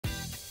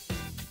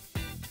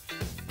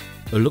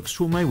A look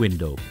through my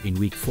window in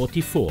week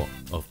 44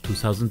 of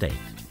 2008.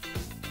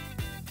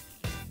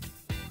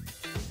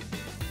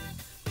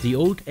 The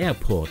old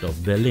airport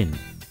of Berlin,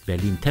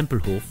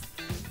 Berlin-Tempelhof,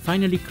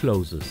 finally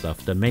closes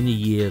after many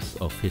years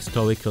of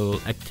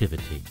historical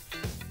activity.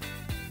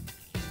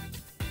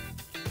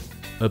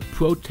 A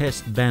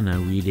protest banner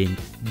reading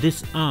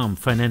 "Disarm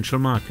Financial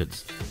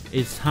Markets"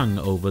 is hung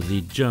over the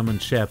German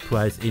share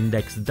price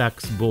index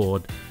DAX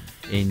board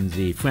in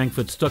the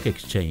Frankfurt Stock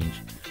Exchange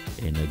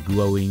in a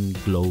growing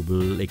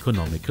global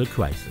economical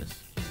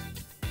crisis.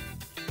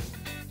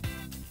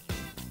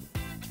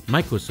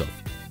 Microsoft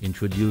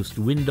introduced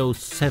Windows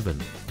 7,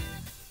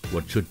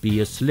 what should be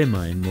a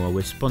slimmer and more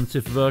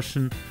responsive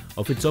version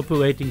of its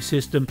operating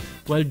system,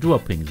 while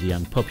dropping the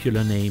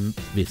unpopular name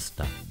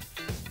Vista.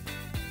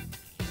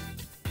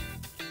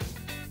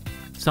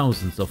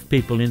 Thousands of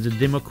people in the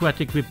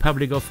Democratic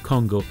Republic of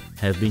Congo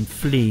have been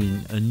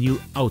fleeing a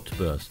new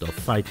outburst of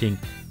fighting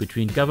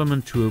between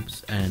government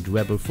troops and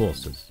rebel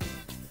forces,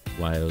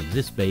 while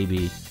this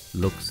baby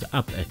looks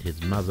up at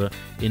his mother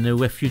in a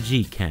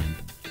refugee camp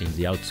in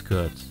the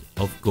outskirts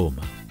of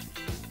Goma.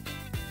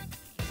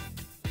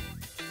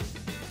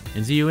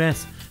 In the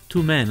US,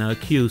 2 men are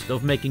accused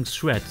of making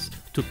threats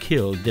to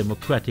kill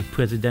Democratic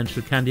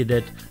presidential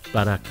candidate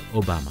Barack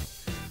Obama,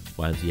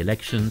 while the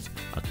elections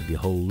are to be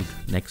held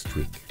next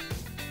week.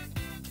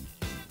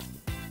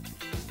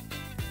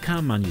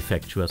 Car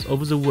manufacturers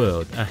over the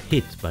world are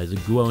hit by the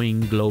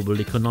growing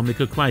global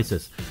economical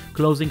crisis,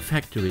 closing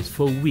factories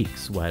for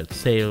weeks while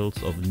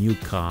sales of new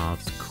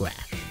cars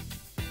crash.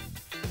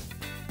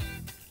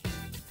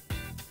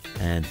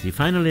 And the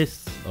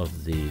finalists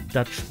of the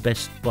Dutch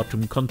Best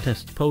Bottom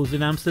Contest pose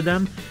in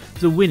Amsterdam,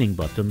 the winning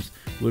bottoms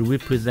will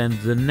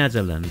represent the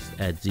Netherlands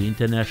at the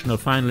international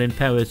final in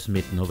Paris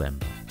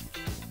mid-November.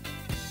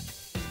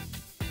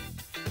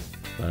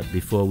 But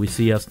before we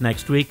see us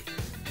next week,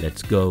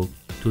 let's go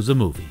to the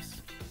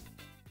movies.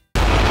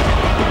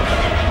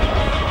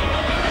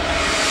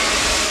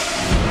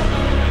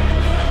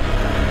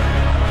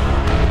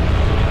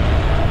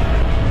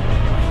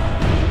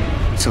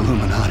 It's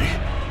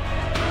Illuminati.